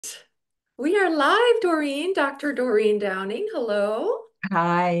We are live, Doreen, Dr. Doreen Downing. Hello.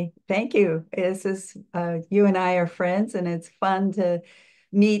 Hi, thank you. You and I are friends, and it's fun to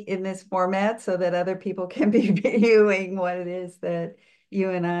meet in this format so that other people can be viewing what it is that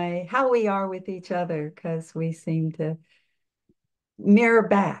how we are with each other, because we seem to mirror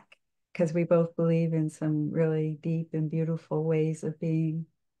back, because we both believe in some really deep and beautiful ways of being.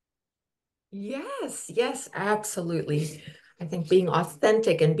 Yes, yes, absolutely. I think being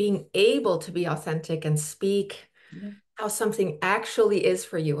authentic and being able to be authentic and speak Yeah. how something actually is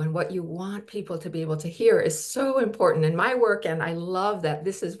for you and what you want people to be able to hear is so important in my work. And I love that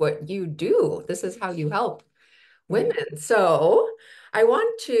this is what you do. This is how you help Yeah. women. So I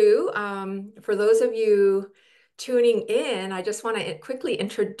want to, for those of you tuning in, I just want to quickly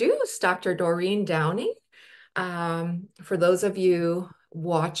introduce Dr. Doreen Downing. For those of you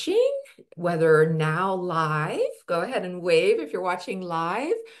watching, whether now live, go ahead and wave if you're watching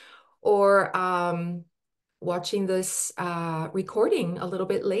live, or watching this recording a little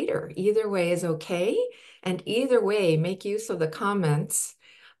bit later. Either way is okay. And either way, make use of the comments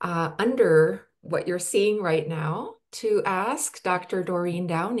under what you're seeing right now to ask Dr. Doreen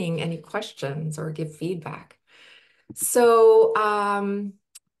Downing any questions or give feedback. So,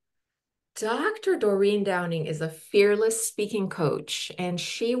 Dr. Doreen Downing is a fearless speaking coach, and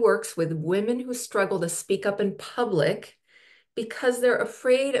she works with women who struggle to speak up in public because they're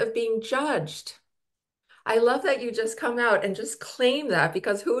afraid of being judged. I love that you just come out and just claim that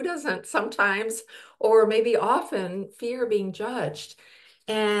because who doesn't sometimes, or maybe often, fear being judged?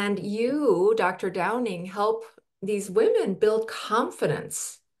 And you, Dr. Downing, help these women build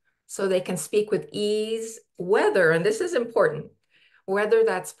confidence so they can speak with ease, whether, and this is important, whether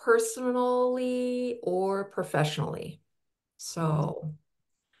that's personally or professionally. So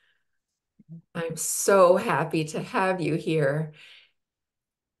I'm so happy to have you here.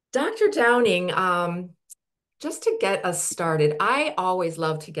 Dr. Downing, just to get us started, I always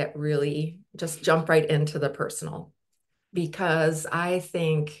love to get really just jump right into the personal because I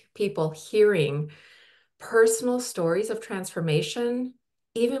think people hearing personal stories of transformation,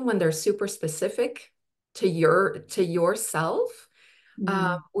 even when they're super specific to yourself,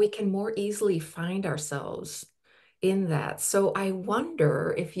 Mm. we can more easily find ourselves in that. So I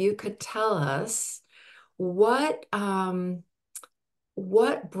wonder if you could tell us what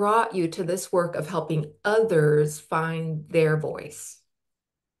what brought you to this work of helping others find their voice?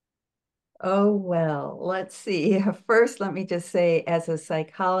 Oh, well, let's see. First, let me just say, as a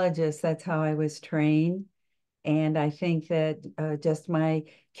psychologist, that's how I was trained. And I think that just my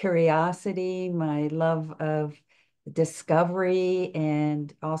curiosity, my love of discovery,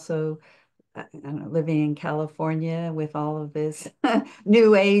 and also I don't know, living in California with all of this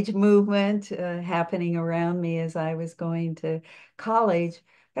new age movement happening around me as I was going to college,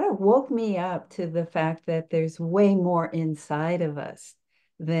 kind of woke me up to the fact that there's way more inside of us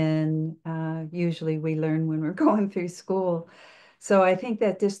than usually we learn when we're going through school. So I think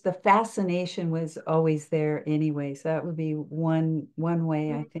that just the fascination was always there anyway. So that would be one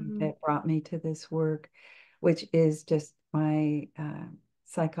way I think Mhm. that brought me to this work, which is just my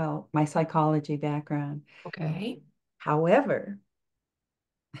psychology background. Okay. However,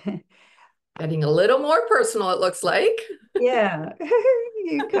 Getting a little more personal, it looks like. yeah,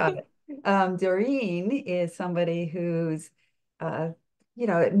 you got it. Doreen is somebody who's, uh,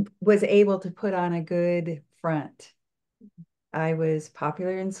 was able to put on a good front. I was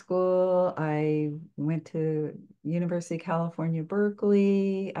popular in school. I went to University of California,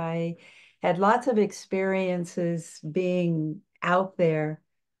 Berkeley. I had lots of experiences being out there,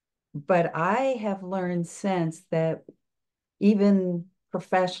 but I have learned since that even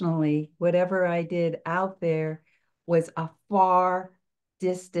professionally, whatever I did out there was a far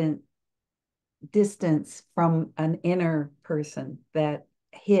distant distance from an inner person that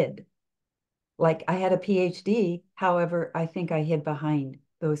hid. Like I had a PhD, however, I think I hid behind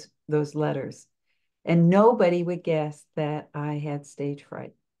those letters. And nobody would guess that I had stage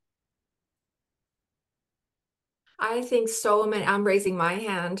fright. I think so many, I'm raising my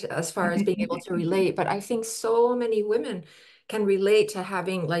hand as far as being able to relate, but I think so many women can relate to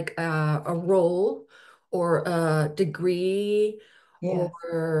having like a role or a degree Yes.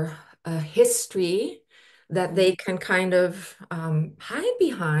 or a history that they can kind of hide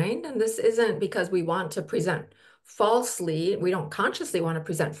behind. And this isn't because we want to present falsely. We don't consciously want to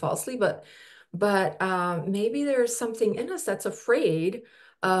present falsely, but maybe there's something in us that's afraid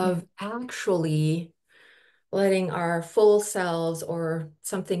Yeah. of actually letting our full selves or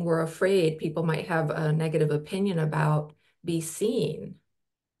something we're afraid people might have a negative opinion about be seen.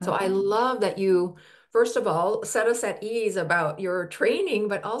 So I Uh-huh. love that you first of all, set us at ease about your training,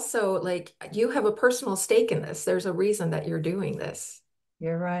 but also like you have a personal stake in this. There's a reason that you're doing this.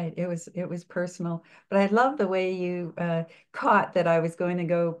 You're right. It was personal, but I love the way you caught that I was going to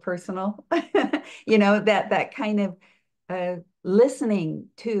go personal. That kind of listening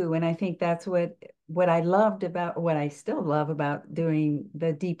too, and I think that's what I loved about what I still love about doing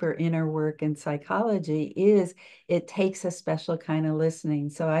the deeper inner work in psychology is it takes a special kind of listening.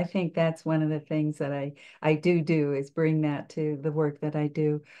 So I think that's one of the things that I do is bring that to the work that I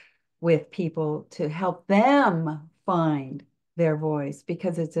do with people to help them find their voice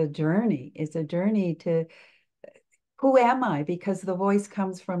because it's a journey. It's a journey to who am I? Because the voice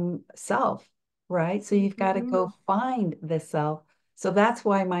comes from self, right? So you've got to go Mhm. find the self. So that's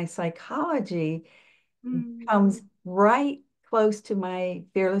why my psychology comes Mm. right close to my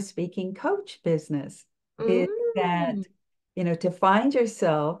fearless speaking coach business is Mm. that, to find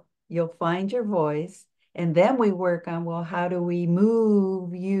yourself, you'll find your voice. And then we work on, well, how do we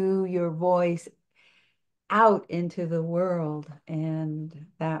move your voice out into the world? And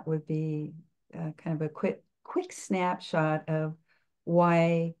that would be kind of a quick snapshot of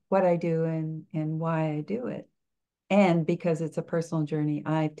what I do and why I do it. And because it's a personal journey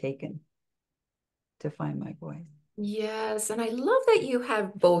I've taken to find my voice. Yes, and I love that you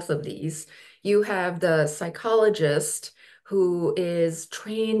have both of these. You have the psychologist who is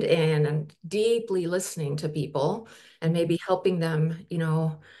trained in and deeply listening to people and maybe helping them,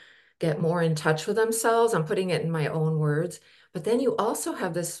 get more in touch with themselves. I'm putting it in my own words. But then you also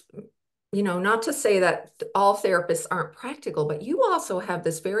have this, not to say that all therapists aren't practical, but you also have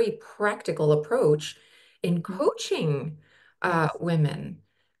this very practical approach in Mhm. coaching Yes. women Mhm.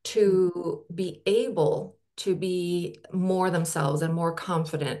 to be able to be more themselves and more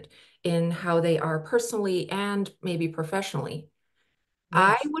confident in how they are personally and maybe professionally.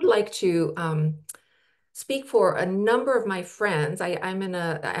 I Yes. would like to speak for a number of my friends.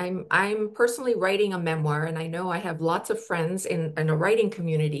 I'm personally writing a memoir, and I know I have lots of friends in a writing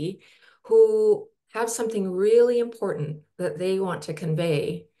community who have something really important that they want to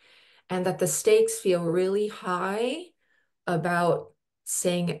convey, and that the stakes feel really high about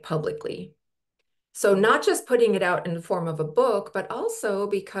saying it publicly. So not just putting it out in the form of a book, but also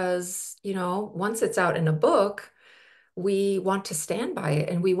because, once it's out in a book, we want to stand by it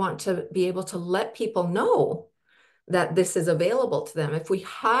and we want to be able to let people know that this is available to them. If we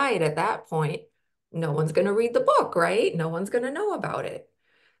hide at that point, no one's going to read the book, right? No one's going to know about it.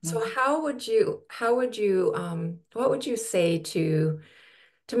 So No. what would you say to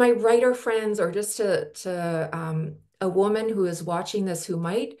my writer friends or just to a woman who is watching this who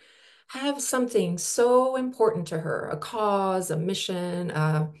might have something so important to her, a cause, a mission,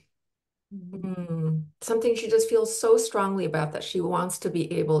 Mhm. something she just feels so strongly about that she wants to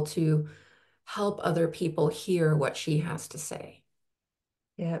be able to help other people hear what she has to say.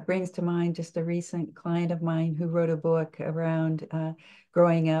 Yeah, it brings to mind just a recent client of mine who wrote a book around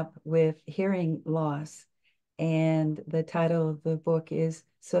growing up with hearing loss. And the title of the book is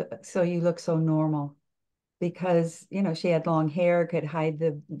So You Look So Normal. Because, she had long hair, could hide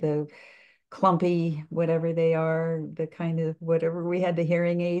the clumpy, whatever they are, the kind of whatever we had the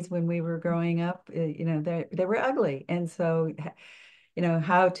hearing aids when we were growing up, they were ugly. And so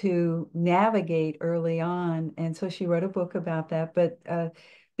how to navigate early on. And so she wrote a book about that. But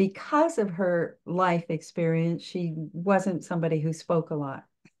because of her life experience, she wasn't somebody who spoke a lot.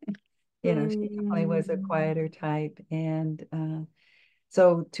 She definitely was a Mm, quieter type. And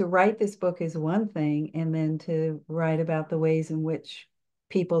so to write this book is one thing, and then to write about the ways in which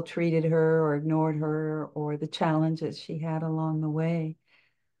people treated her or ignored her or the challenges she had along the way.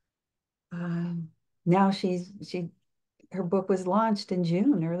 Um, Now she her book was launched in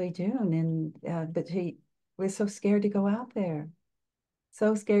June, early June, and but she was so scared to go out there.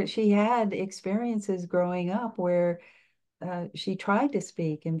 So scared. She had experiences growing up where she tried to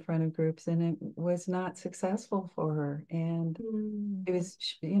speak in front of groups and it was not successful for her. And mm, it was,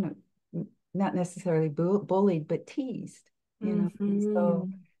 not necessarily bullied, but teased. And so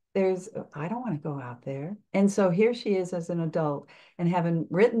mhm. I don't want to go out there. And so here she is as an adult and having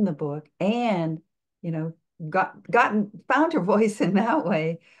written the book and, you know, found her voice in that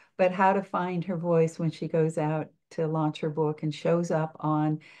way, but how to find her voice when she goes out to launch her book and shows up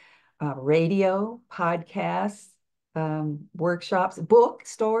on radio, podcasts, workshops,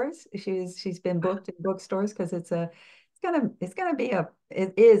 bookstores. She's been booked in bookstores because it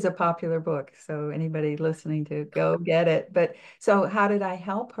is a popular book. So anybody listening to go get it. But so how did I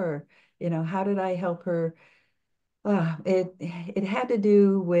help her? How did I help her? It had to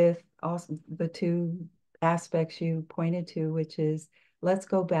do with also the two aspects you pointed to, which is let's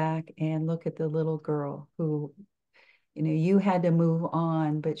go back and look at the little girl who, you had to move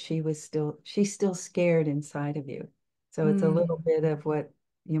on, but she's still scared inside of you. So it's a little Mm, bit of what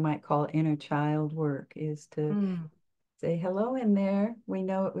you might call inner child work, is to mm, say hello in there. We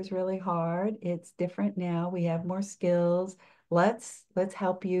know it was really hard. It's different now. We have more skills. Let's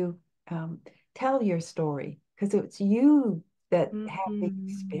help you um, tell your story, because it's you that have the mm,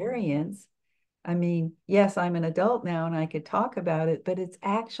 experience. I mean, yes, I'm an adult now and I could talk about it, but it's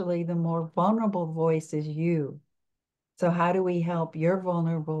actually the more vulnerable voice is you. So how do we help your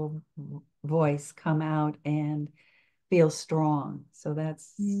vulnerable voice come out and feel strong? So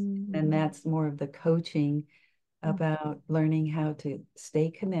mm, that's more of the coaching about learning how to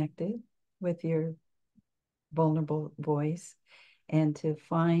stay connected with your vulnerable voice and to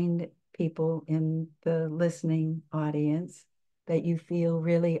find people in the listening audience that you feel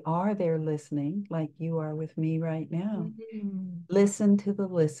really are there listening, like you are with me right now. mm. Listen to the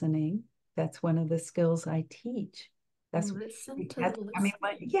listening. That's one of the skills I teach. That's Listen to the that's I mean,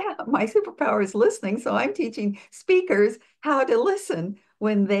 listening. my superpower is listening. So I'm teaching speakers how to listen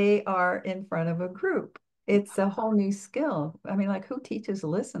when they are in front of a group. It's a whole new skill. I mean, like, who teaches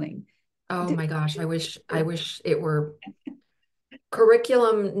listening? Oh Do- my gosh, I wish it were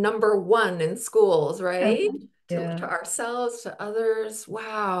curriculum number one in schools, right? To Yeah, ourselves, to others.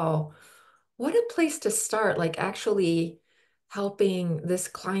 Wow. What a place to start, like actually helping this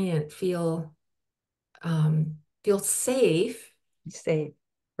client feel safe. say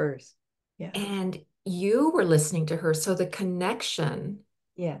first. Yeah. And you were listening to her. So the connection,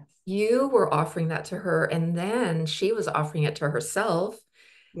 Yes. you were offering that to her, and then she was offering it to herself.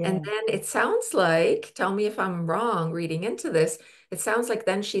 And Yeah. then it sounds like, tell me if I'm wrong reading into this, it sounds like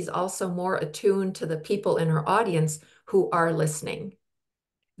then she's also more attuned to the people in her audience who are listening.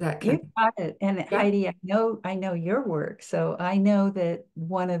 That You can, got it. And yeah. Heidi, I know your work. So I know that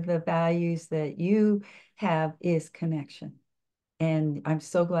one of the values that you have is connection. And I'm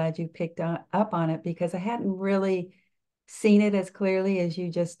so glad you up on it, because I hadn't really seen it as clearly as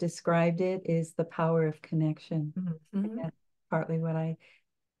you just described it, is the power of connection. And Mhm. that's partly what I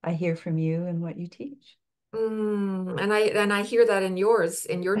hear from you and what you teach. And I hear that in yours,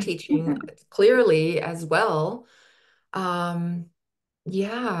 in your teaching clearly as well. Um,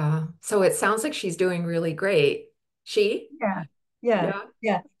 yeah. So it sounds like she's doing really great. She? Yeah, yeah, Yeah.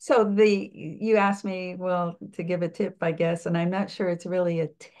 yeah. So you asked me, well, to give a tip, I guess, and I'm not sure it's really a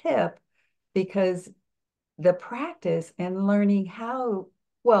tip, because the practice and learning how,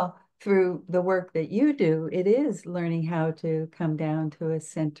 well, through the work that you do, it is learning how to come down to a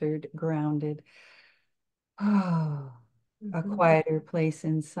centered, grounded, oh, a Mhm. quieter place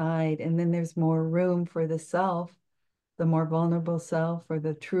inside. And then there's more room for the self, the more vulnerable self, or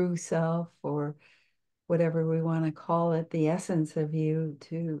the true self, or whatever we want to call it, the essence of you,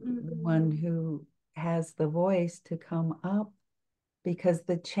 to the one Mhm. who has the voice to come up, because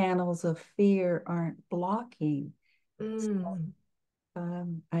the channels of fear aren't blocking. Mm.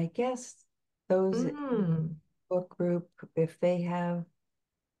 I guess those Mm. book group, if they have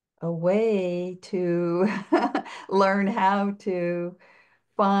a way to learn how to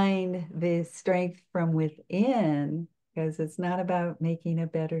find the strength from within, because it's not about making a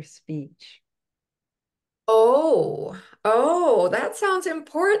better speech. Oh, that sounds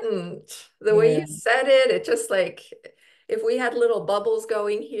important. The way Yeah, you said it, it just like if we had little bubbles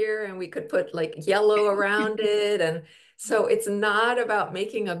going here and we could put like yellow around it. And so it's not about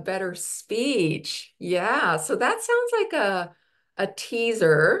making a better speech. Yeah. So that sounds like a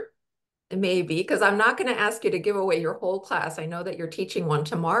teaser, maybe, because I'm not going to ask you to give away your whole class. I know that you're teaching one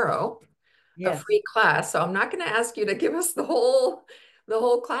tomorrow, a yes. free class. So I'm not going to ask you to give us the whole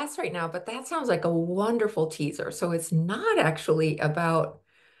class right now, but that sounds like a wonderful teaser. So it's not actually about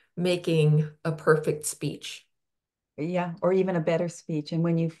making a perfect speech. Yeah, or even a better speech. And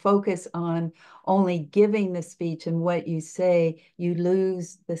when you focus on only giving the speech and what you say, you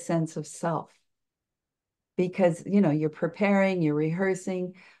lose the sense of self, because, you're preparing, you're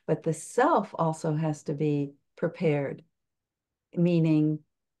rehearsing, but the self also has to be prepared, meaning,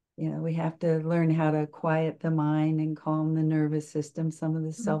 we have to learn how to quiet the mind and calm the nervous system, some of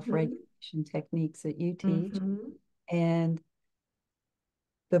the Hmm. self-regulation techniques that you teach, Hmm. and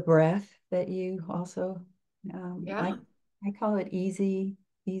the breath that you also, Yeah. I call it easy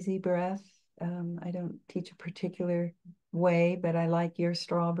breath. I don't teach a particular way, but I like your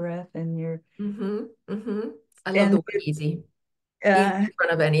straw breath and your, Hmm. Hmm. I love the and word easy. Easy uh, in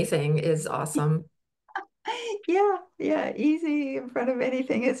front of anything is awesome. yeah, yeah, easy in front of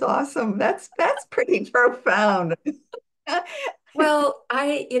anything is awesome. That's pretty profound. Well,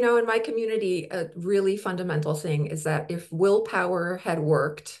 in my community, a really fundamental thing is that if willpower had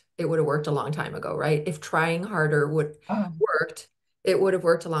worked, it would have worked a long time ago, right? If trying harder would Oh, worked, it would have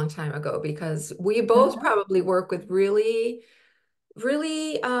worked a long time ago because we both uh-huh. probably work with really,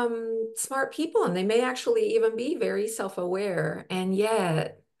 really smart people, and they may actually even be very self-aware. And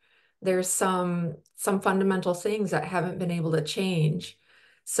yet there's some fundamental things that haven't been able to change.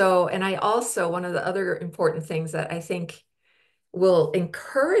 So, and I also, one of the other important things that I think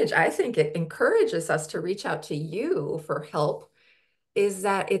it encourages us to reach out to you for help, is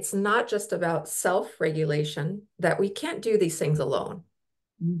that it's not just about self-regulation, that we can't do these things alone.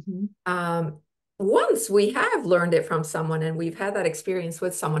 Hmm. Um, Once we have learned it from someone and we've had that experience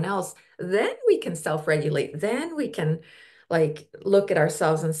with someone else, then we can self-regulate. Then we can like look at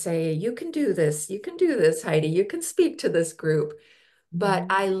ourselves and say, you can do this, you can do this, Heidi, you can speak to this group. But Hmm.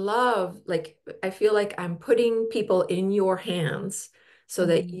 I love, like, I feel like I'm putting people in your hands so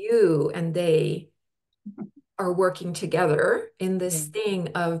that Hmm. you and they are working together in Yeah. this thing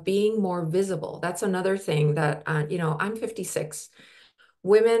of being more visible. That's another thing that, I'm 56.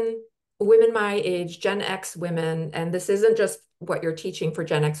 Women, women my age, Gen X women, and this isn't just what you're teaching for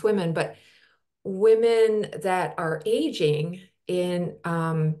Gen X women, but women that are aging in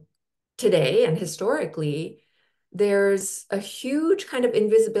today and historically, there's a huge kind of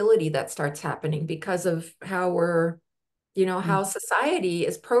invisibility that starts happening because of how society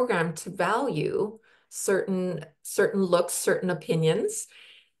is programmed to value certain looks, certain opinions.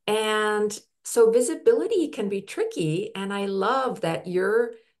 And so visibility can be tricky. And I love that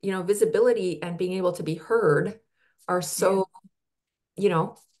visibility and being able to be heard are Yeah. so, you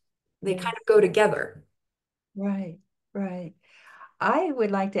know, they Yeah. kind of go together. Right. Right. I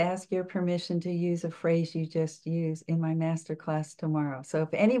would like to ask your permission to use a phrase you just used in my master class tomorrow. So if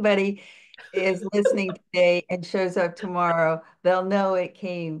anybody is listening today and shows up tomorrow, they'll know it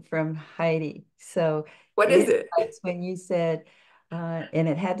came from Heidi. So What is it it? was when you said, and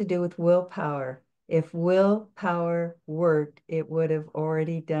it had to do with willpower. If willpower worked, it would have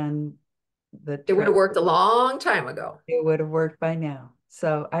already done the It would trick. have worked a long time ago. It would have worked by now.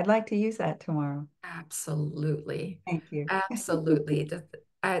 So I'd like to use that tomorrow. Absolutely. Thank you. Absolutely.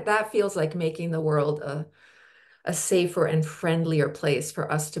 That feels like making the world a safer and friendlier place for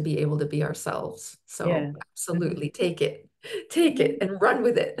us to be able to be ourselves. So Yeah. absolutely take it and run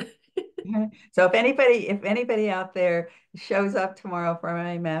with it. So if anybody out there shows up tomorrow for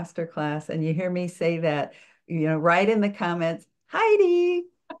my master class and you hear me say that, write in the comments, Heidi.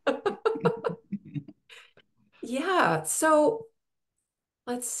 Yeah. So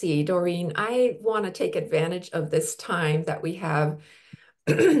let's see, Doreen, I want to take advantage of this time that we have.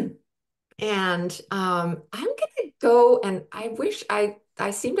 And I'm gonna go, and I wish I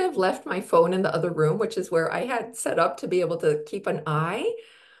seem to have left my phone in the other room, which is where I had set up to be able to keep an eye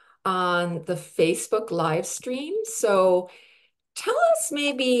on the Facebook live stream. So tell us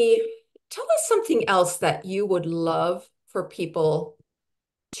maybe tell us something else that you would love for people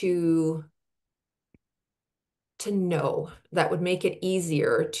to know that would make it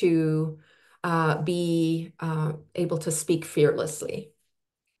easier to be able to speak fearlessly,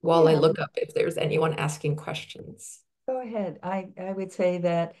 while I Yeah, look up if there's anyone asking questions. go ahead. I would say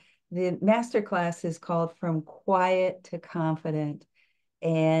that the master class is called From Quiet to Confident.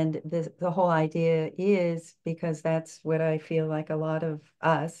 And the whole idea is because that's what I feel like a lot of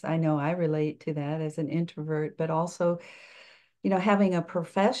us, I know I relate to that as an introvert, but also, having a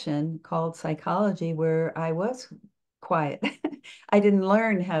profession called psychology where I was quiet. I didn't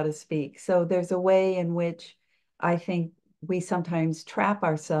learn how to speak. So there's a way in which I think we sometimes trap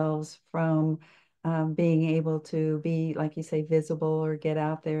ourselves from being able to be, like you say, visible or get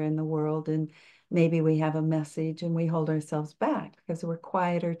out there in the world. And maybe we have a message and we hold ourselves back because we're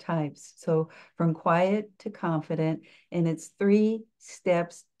quieter types. So from quiet to confident, and it's 3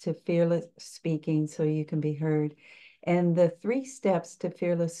 steps to fearless speaking so you can be heard. And the 3 steps to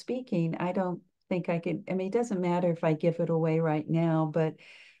fearless speaking, I don't think I could, I mean, it doesn't matter if I give it away right now, but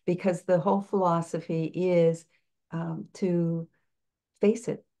because the whole philosophy is to face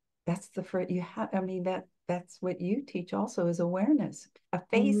it. That's the first you have. I mean, that's what you teach also is awareness.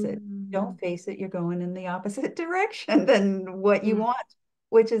 Face it. Mm, Don't face it. You're going in the opposite direction than what you mm, want,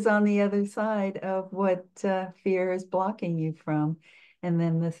 which is on the other side of what fear is blocking you from. And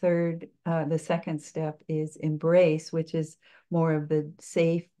then the second step is embrace, which is more of the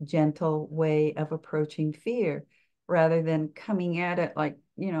safe, gentle way of approaching fear rather than coming at it like,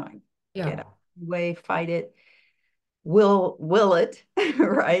 get yeah. out of the way, fight it, will it,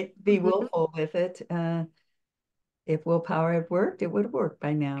 right? Be Mhm, willful with it. If willpower had worked, it would have worked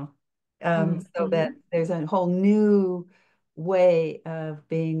by now. So that mhm. there's a whole new way of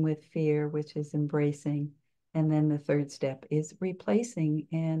being with fear, which is embracing. And then the third step is replacing.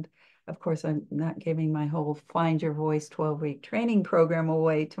 And of course, I'm not giving my whole Find Your Voice 12-week training program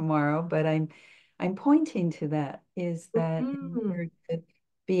away tomorrow, but I'm pointing to that is that in Mhm. order to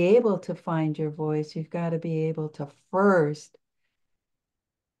be able to find your voice, you've got to be able to first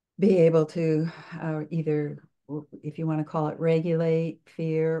be able to either, if you want to call it regulate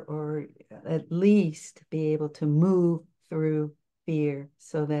fear, or at least be able to move through fear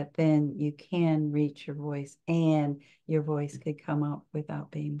so that then you can reach your voice and your voice could come up without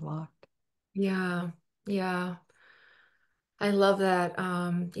being blocked. Yeah. Yeah. I love that.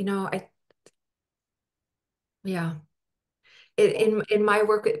 Yeah. In my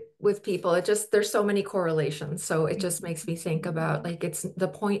work with people, it just there's so many correlations. So it just makes me think about like it's the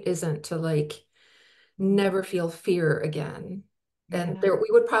point isn't to like never feel fear again. And Yeah, there we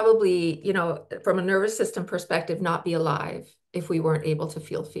would probably, from a nervous system perspective, not be alive if we weren't able to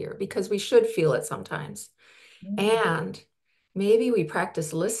feel fear because we should feel it sometimes. yeah, And maybe we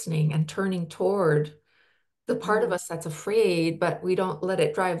practice listening and turning toward the part of yeah, us that's afraid, but we don't let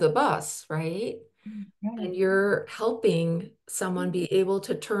it drive the bus, right? right. And you're helping someone be able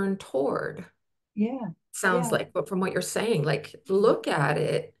to turn toward. Yeah, Sounds yeah, like, but from what you're saying, like look at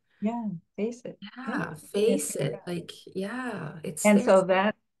it. yeah, face it. Yeah, Yeah, it's face it. Like, yeah, it's and there. so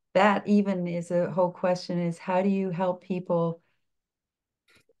that even is a whole question is how do you help people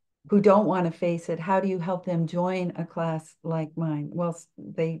who don't want to face it? How do you help them join a class like mine? Well,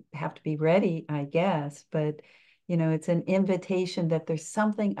 they have to be ready, I guess, but it's an invitation that there's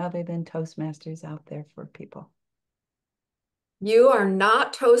something other than Toastmasters out there for people. You are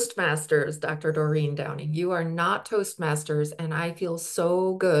not Toastmasters, Dr. Doreen Downing. You are not Toastmasters, and I feel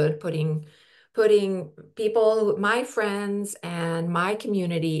so good putting people, my friends and my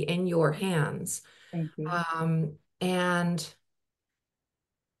community in your hands. Thank you. And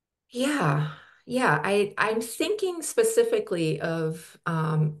yeah, yeah, I'm thinking specifically of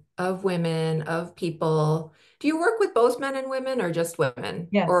women, of people. Do you work with both men and women or just women?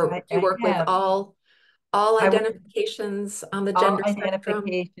 Yes, Or I, do you I work with have. all I work identifications on the all gender spectrum?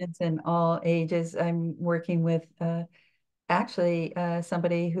 identifications and all ages. I'm working with actually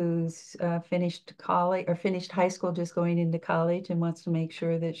somebody who's finished college or finished high school, just going into college and wants to make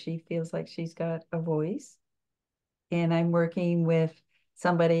sure that she feels like she's got a voice. And I'm working with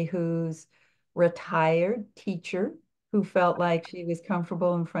somebody who's retired teacher who felt like she was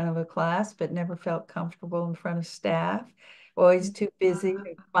comfortable in front of a class, but never felt comfortable in front of staff, always too busy,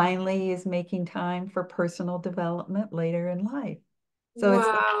 and finally is making time for personal development later in life. So it's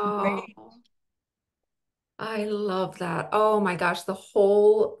the whole Wow. range. I love that. Oh my gosh, the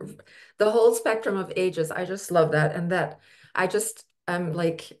whole spectrum of ages. I just love that. And that I'm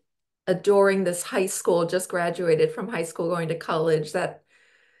like adoring this high school, just graduated from high school, going to college.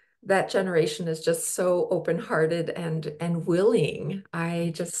 That generation is just so open-hearted and willing.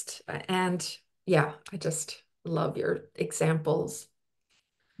 And yeah, I just love your examples.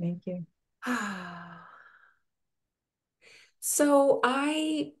 Thank you. So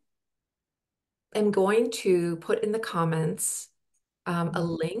I am going to put in the comments a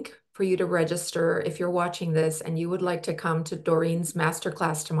link for you to register if you're watching this and you would like to come to Doreen's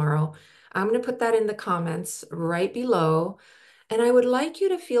masterclass tomorrow. I'm going to put that in the comments right below. And I would like you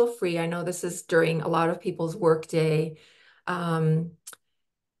to feel free. I know this is during a lot of people's workday. Um,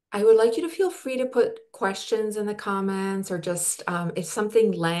 I would like you to feel free to put questions in the comments or just if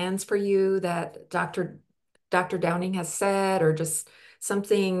something lands for you that Dr. Downing has said or just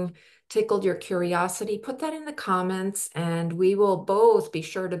something tickled your curiosity, put that in the comments and we will both be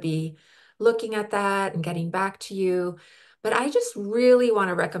sure to be looking at that and getting back to you. But I just really want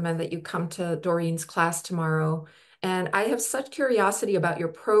to recommend that you come to Doreen's class tomorrow. And I have such curiosity about your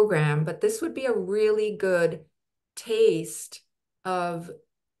program, but this would be a really good taste of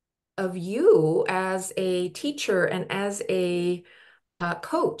you as a teacher and as a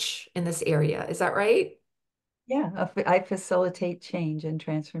coach in this area. Is that right? Yeah, I facilitate change and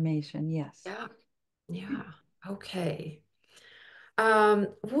transformation. Yes. Yeah. Yeah. Okay.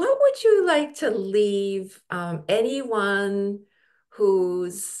 What would you like to leave anyone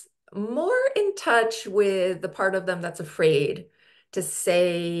who's more in touch with the part of them that's afraid to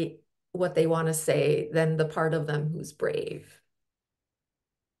say what they want to say than the part of them who's brave?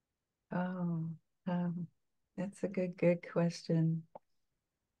 Oh, that's a good question.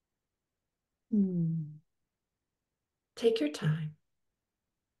 Hmm. Take your time.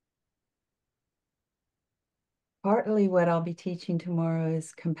 Partly what I'll be teaching tomorrow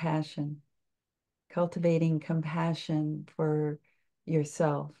is compassion, cultivating compassion for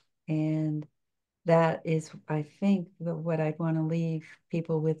yourself. And that is, I think, what I'd want to leave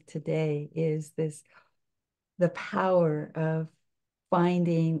people with today is this the power of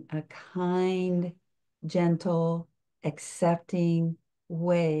finding a kind, gentle, accepting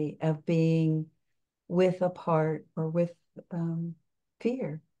way of being with a part or with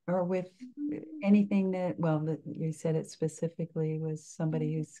fear or with anything that, well, that you said it specifically was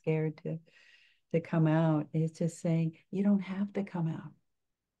somebody who's scared to come out. It's just saying, you don't have to come out.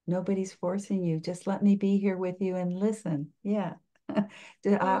 Nobody's forcing you. Just let me be here with you and listen. Yeah.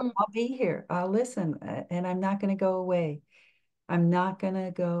 Mm, I'll be here. I'll listen. And I'm not going to go away. I'm not going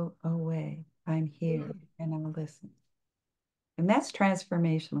to go away. I'm here mm. and I'll listen. And that's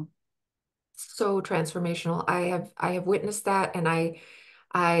transformational. So transformational. I have witnessed that, and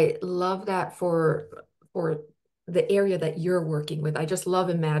I love that for the area that you're working with. I just love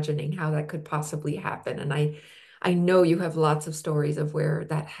imagining how that could possibly happen. And I know you have lots of stories of where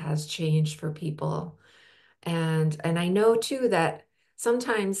that has changed for people. And I know too that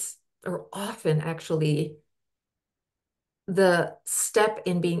sometimes or often actually the step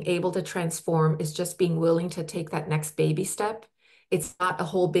in being able to transform is just being willing to take that next baby step. It's not a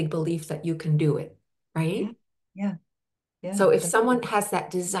whole big belief that you can do it, Yeah. right? Yeah. Yeah. So if someone has that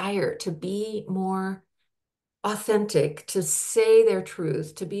desire to be more authentic, to say their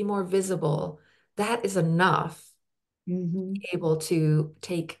truth, to be more visible, that is enough Hmm. able to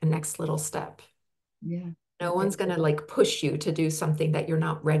take a next little step. Yeah. No one's going to like push you to do something that you're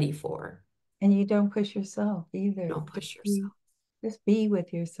not ready for. And you don't push yourself You either. don't push yourself. Just be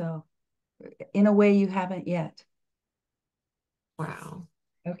with yourself in a way you haven't yet. Wow.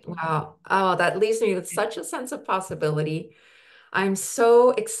 Okay. Wow. Oh, that leaves me with such a sense of possibility. I'm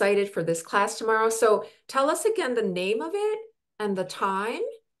so excited for this class tomorrow. So tell us again the name of it and the time,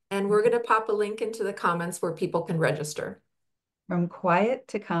 and we're going to pop a link into the comments where people can register. From quiet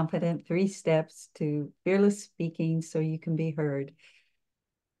to confident, 3 steps to fearless speaking so you can be heard.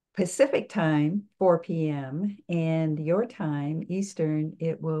 Pacific time, 4 p.m., and your time, Eastern,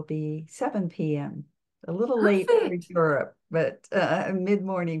 it will be 7 p.m. A little late for Perfect. Europe, but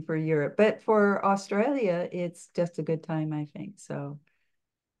mid-morning for Europe. But for Australia, it's just a good time, I think.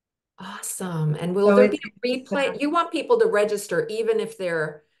 Awesome. And will So there be a it's replay? You want people to register even if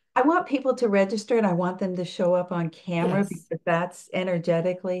they're, I want people to register and I want them to show up on camera yes, because that's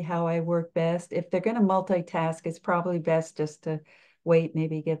energetically how I work best. If they're going to multitask, it's probably best just to wait,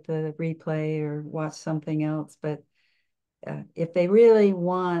 maybe get the replay or watch something else. But if they really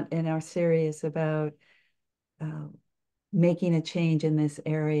want and are serious about uh, making a change in this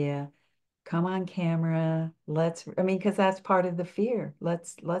area, come on camera. I mean, because that's part of the fear.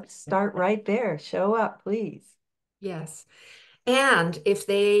 Let's start right there. Show up, please. yes. And if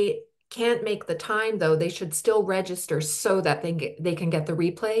they can't make the time though, they should still register so that they can get the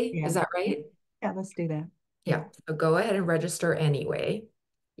replay. Is Yeah. that Yeah, right? yeah, let's do that. Yeah. Yeah. So go ahead and register anyway. Mm.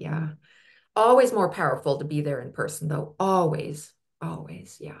 Yeah. Always more powerful to be there in person though. Always.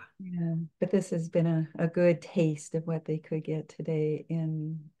 Always. Yeah. Yeah, but this has been a good taste of what they could get today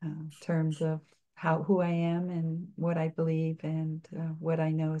in terms of who I am and what I believe and what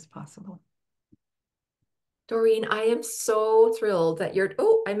I know is possible. Doreen, I am so thrilled that you're,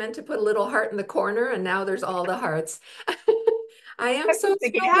 oh, I meant to put a little heart in the corner and now there's all the hearts. I am I was so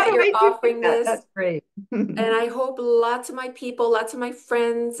thinking, thrilled how that to you're make you think offering that? this. That's great. And I hope lots of my people, lots of my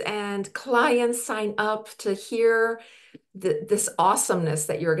friends and clients sign up to hear this awesomeness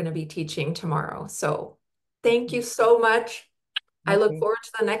that you're going to be teaching tomorrow. So thank you so much. I look Okay. forward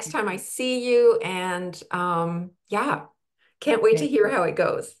to the next time I see you. And yeah, can't wait to Okay. hear how it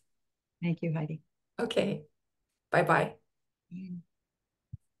goes. Thank you, Heidi. Okay. Bye bye.